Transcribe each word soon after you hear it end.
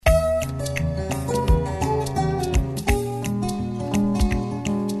Good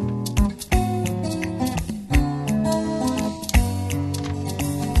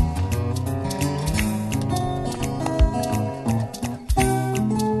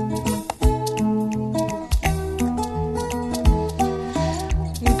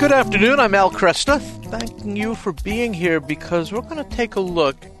afternoon, I'm Al Kresta, thanking you for being here because we're going to take a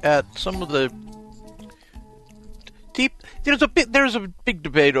look at some of the deep... There's a big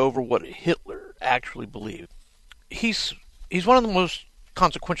debate over what Hitler actually believed. He's one of the most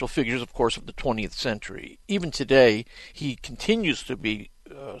consequential figures, of course, of the 20th century. Even today, he continues to be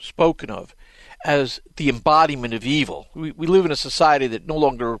spoken of as the embodiment of evil. We live in a society that no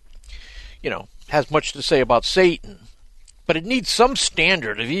longer, has much to say about Satan. But it needs some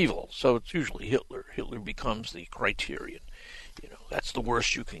standard of evil, so it's usually Hitler. Hitler becomes the criterion. That's the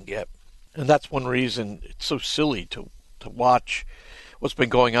worst you can get. And that's one reason it's so silly to watch what's been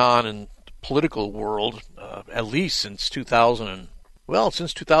going on in the political world, at least since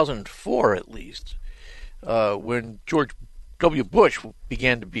 2004 at least, when George W. Bush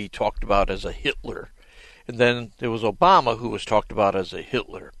began to be talked about as a Hitler. And then there was Obama, who was talked about as a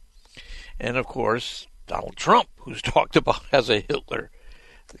Hitler. And, of course, Donald Trump, who's talked about as a Hitler.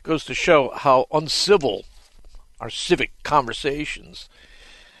 It goes to show how uncivil our civic conversations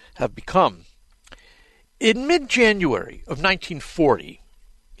have become. In mid-January of 1940,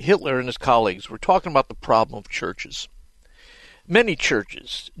 Hitler and his colleagues were talking about the problem of churches. Many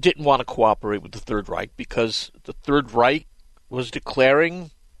churches didn't want to cooperate with the Third Reich because the Third Reich was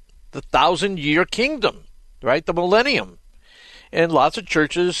declaring the 1,000-year kingdom, right, the millennium. And lots of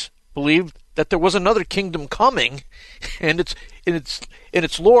churches believed that there was another kingdom coming, and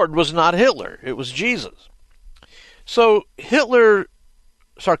its Lord was not Hitler; it was Jesus. So Hitler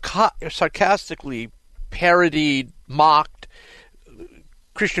sarcastically parodied, mocked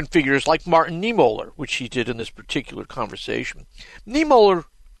Christian figures like Martin Niemöller, which he did in this particular conversation. Niemöller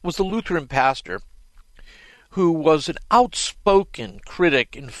was the Lutheran pastor who was an outspoken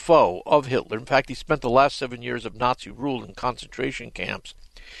critic and foe of Hitler. In fact, he spent the last 7 years of Nazi rule in concentration camps.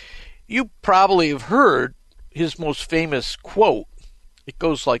 You probably have heard his most famous quote. It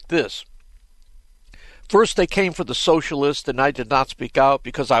goes like this. First they came for the socialists, and I did not speak out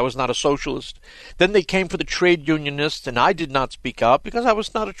because I was not a socialist. Then they came for the trade unionists, and I did not speak out because I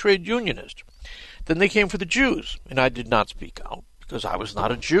was not a trade unionist. Then they came for the Jews, and I did not speak out because I was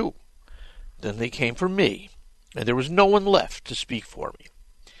not a Jew. Then they came for me, and there was no one left to speak for me.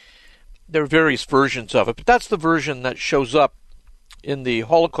 There are various versions of it, but that's the version that shows up in the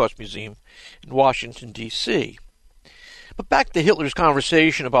Holocaust Museum in Washington, D.C. But back to Hitler's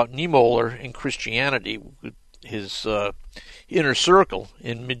conversation about Niemöller and Christianity with his inner circle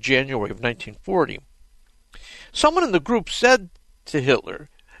in mid-January of 1940. Someone in the group said to Hitler,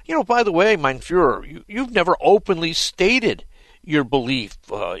 by the way, mein Führer, you've never openly stated your belief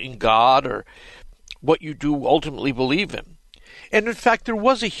in God or what you do ultimately believe in. And in fact, there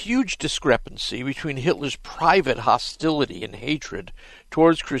was a huge discrepancy between Hitler's private hostility and hatred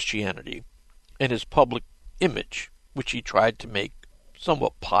towards Christianity and his public image, which he tried to make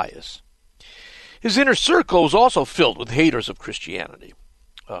somewhat pious. His inner circle was also filled with haters of Christianity.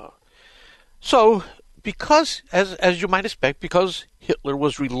 So, because, as you might expect, because Hitler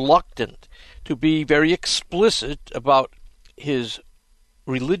was reluctant to be very explicit about his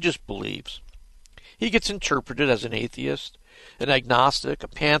religious beliefs, he gets interpreted as an atheist, an agnostic, a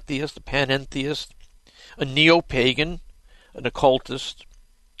pantheist, a panentheist, a neo-pagan, an occultist,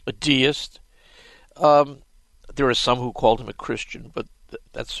 a deist. There are some who called him a Christian, but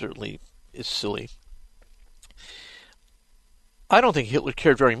that certainly is silly. I don't think Hitler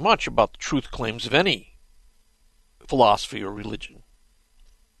cared very much about the truth claims of any philosophy or religion.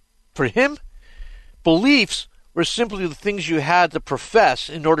 For him, beliefs were simply the things you had to profess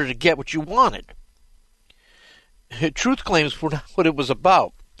in order to get what you wanted. Truth claims were not what it was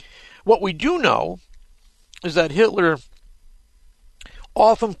about. What we do know is that Hitler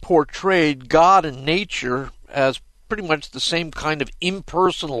often portrayed God and nature as pretty much the same kind of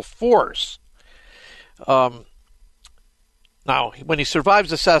impersonal force. Now, when he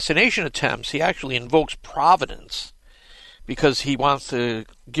survives assassination attempts, he actually invokes providence because he wants to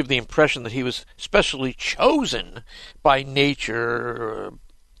give the impression that he was specially chosen by nature,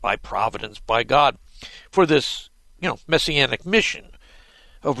 by providence, by God, for this messianic mission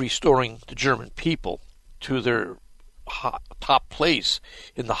of restoring the German people to their top place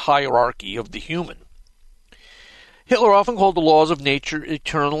in the hierarchy of the human. Hitler often called the laws of nature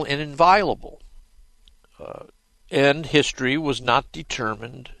eternal and inviolable. And history was not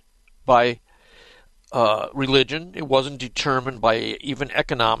determined by religion. It wasn't determined by even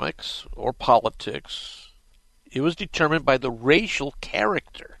economics or politics. It was determined by the racial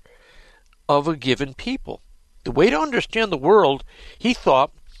character of a given people. The way to understand the world, he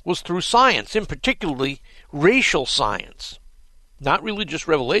thought, was through science, in particularly racial science, not religious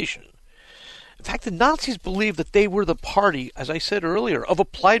revelation. In fact, the Nazis believed that they were the party, as I said earlier, of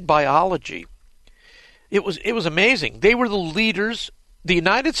applied biology. It was amazing. They were the leaders. The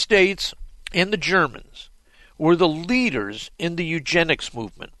United States and the Germans were the leaders in the eugenics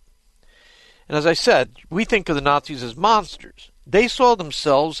movement. And as I said, we think of the Nazis as monsters. They saw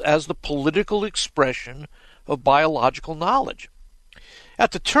themselves as the political expression of biological knowledge.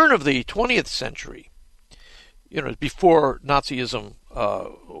 At the turn of the 20th century, before Nazism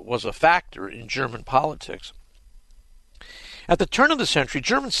was a factor in German politics, at the turn of the century,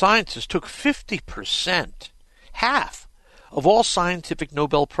 German scientists took 50%, half, of all scientific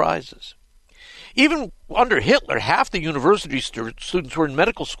Nobel Prizes. Even under Hitler, half the university students were in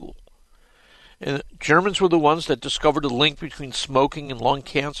medical school. And Germans were the ones that discovered a link between smoking and lung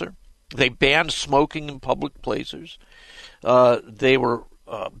cancer. They banned smoking in public places. They were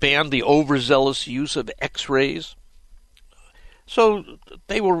banned the overzealous use of X-rays. So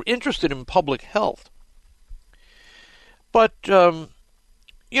they were interested in public health. But,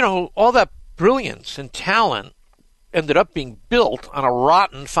 all that brilliance and talent ended up being built on a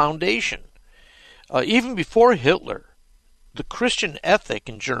rotten foundation. Even before Hitler, the Christian ethic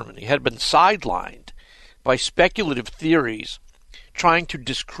in Germany had been sidelined by speculative theories trying to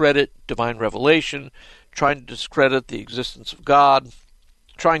discredit divine revelation, trying to discredit the existence of God,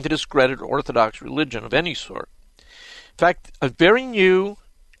 trying to discredit Orthodox religion of any sort. In fact, a very new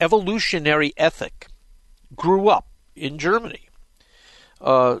evolutionary ethic grew up in Germany.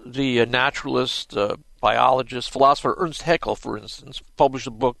 The naturalist, biologist, philosopher Ernst Haeckel, for instance, published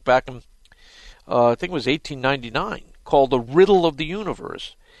a book back in, I think it was 1899, called The Riddle of the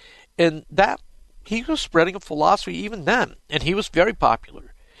Universe. And that he was spreading a philosophy even then, and he was very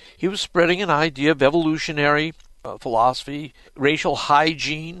popular. He was spreading an idea of evolutionary philosophy, racial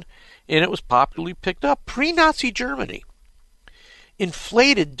hygiene, and it was popularly picked up. Pre-Nazi Germany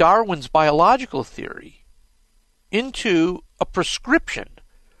inflated Darwin's biological theory into a prescription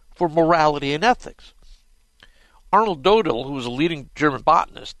for morality and ethics. Arnold Dodel, who was a leading German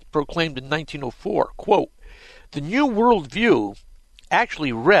botanist, proclaimed in 1904, quote, "The new worldview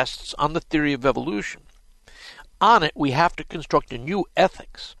actually rests on the theory of evolution. On it, we have to construct a new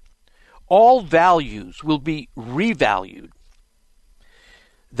ethics. All values will be revalued.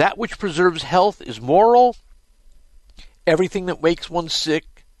 That which preserves health is moral. Everything that makes one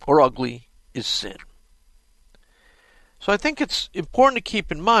sick or ugly is sin." So I think it's important to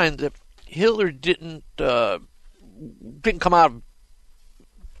keep in mind that Hitler didn't come out of,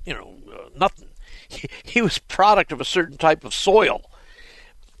 nothing. He was product of a certain type of soil.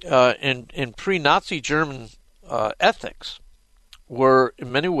 And pre-Nazi German ethics were,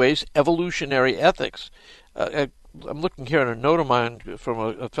 in many ways, evolutionary ethics. I'm looking here at a note of mine from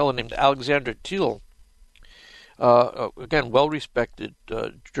a fellow named Alexander Thiel, again, well-respected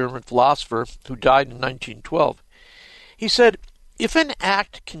German philosopher who died in 1912. He said, "If an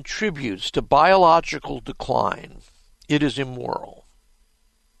act contributes to biological decline, it is immoral.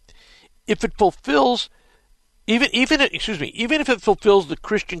 If it fulfills, even if it fulfills the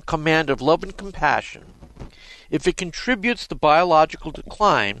Christian command of love and compassion, if it contributes to biological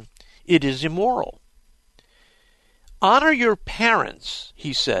decline, it is immoral. Honor your parents,"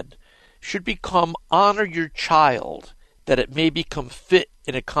 he said, "should become honor your child, that it may become fit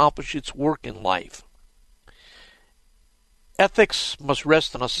and accomplish its work in life. Ethics must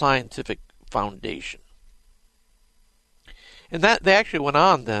rest on a scientific foundation." And that they actually went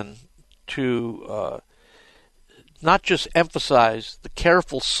on then to not just emphasize the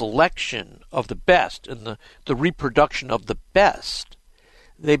careful selection of the best and the reproduction of the best.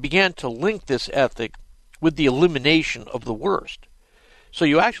 They began to link this ethic with the elimination of the worst. So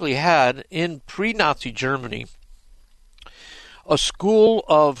you actually had, in pre-Nazi Germany, a school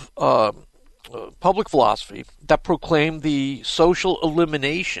of public philosophy that proclaimed the social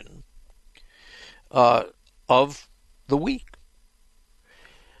elimination of the weak.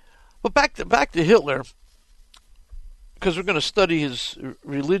 But back to Hitler, because we're going to study his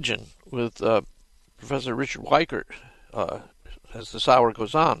religion with Professor Richard Weikert as this hour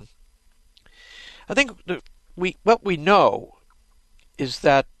goes on. I think what we know is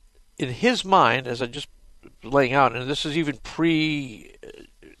that in his mind, as I just laying out, and this is even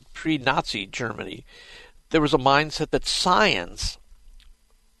pre-Nazi Germany, there was a mindset that science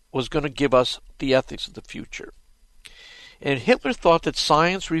was going to give us the ethics of the future. And Hitler thought that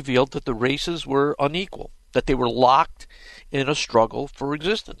science revealed that the races were unequal, that they were locked in a struggle for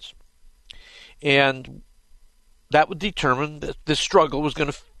existence. And that would determine that this struggle was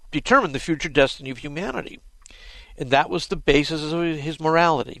going to determine the future destiny of humanity. And that was the basis of his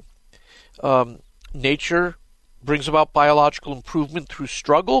morality. Nature brings about biological improvement through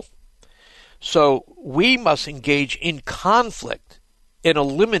struggle. So we must engage in conflict and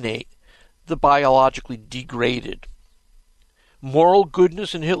eliminate the biologically degraded. Moral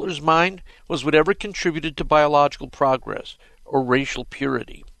goodness in Hitler's mind was whatever contributed to biological progress or racial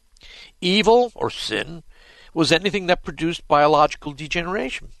purity. Evil, or sin, was anything that produced biological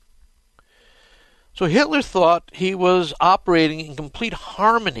degeneration. So Hitler thought he was operating in complete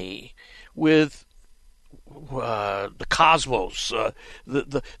harmony with the cosmos,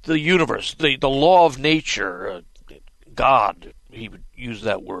 the universe, the law of nature, God, he would use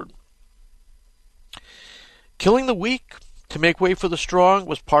that word. Killing the weak to make way for the strong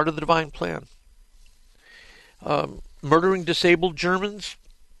was part of the divine plan. Murdering disabled Germans,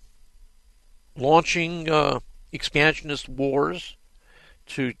 launching expansionist wars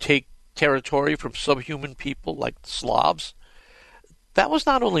to take territory from subhuman people like the Slavs, that was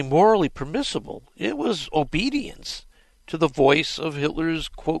not only morally permissible, it was obedience to the voice of Hitler's,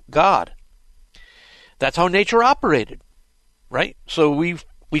 quote, God. That's how nature operated, right? So we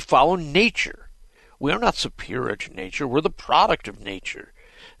follow nature. We are not superior to nature. We're the product of nature.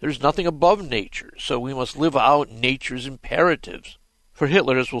 There's nothing above nature, so we must live out nature's imperatives. For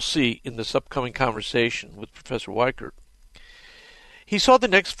Hitler, as we'll see in this upcoming conversation with Professor Weichert, he saw the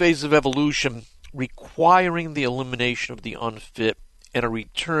next phase of evolution requiring the elimination of the unfit and a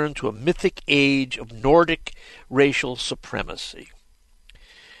return to a mythic age of Nordic racial supremacy.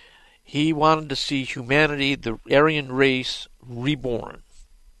 He wanted to see humanity, the Aryan race, reborn.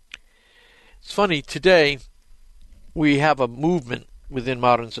 It's funny, today we have a movement within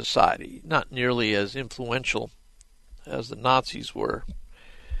modern society, not nearly as influential as the Nazis were,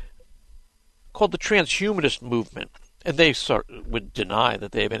 called the transhumanist movement. And they would deny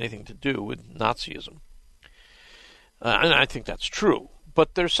that they have anything to do with Nazism. And I think that's true.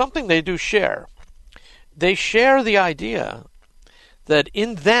 But there's something they do share. They share the idea that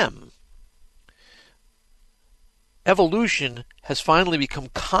in them, evolution has finally become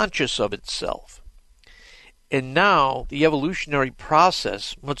conscious of itself. And now the evolutionary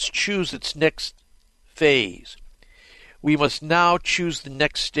process must choose its next phase. We must now choose the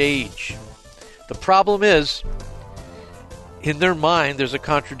next stage. The problem is, in their mind, there's a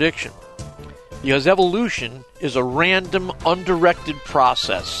contradiction. Because evolution is a random, undirected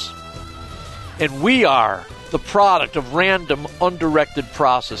process. And we are the product of random, undirected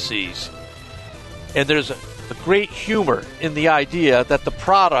processes. And there's a great humor in the idea that the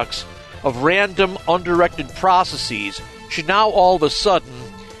products of random, undirected processes should now all of a sudden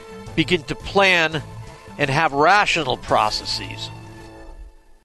begin to plan and have rational processes.